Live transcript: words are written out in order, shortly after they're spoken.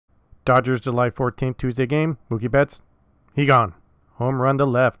Dodgers July 14th, Tuesday game. Mookie Betts, he gone. Home run to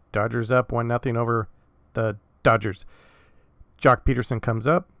left. Dodgers up 1-0 over the Dodgers. Joc Pederson comes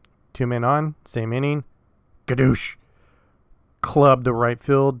up. 2 men on. Same inning. Gadoosh. Club to right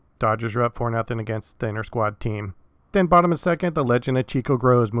field. Dodgers are up 4-0 against the inner squad team. Then bottom of second, the legend of Chico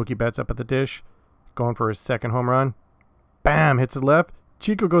grows. Mookie Betts up at the dish. Going for his second home run. Bam! Hits it left.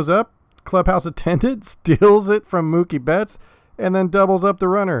 Chico goes up. Clubhouse attendant steals it from Mookie Betts and then doubles up the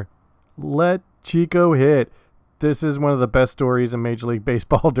runner. Let Chico hit. This is one of the best stories in Major League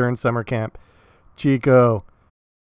Baseball during summer camp. Chico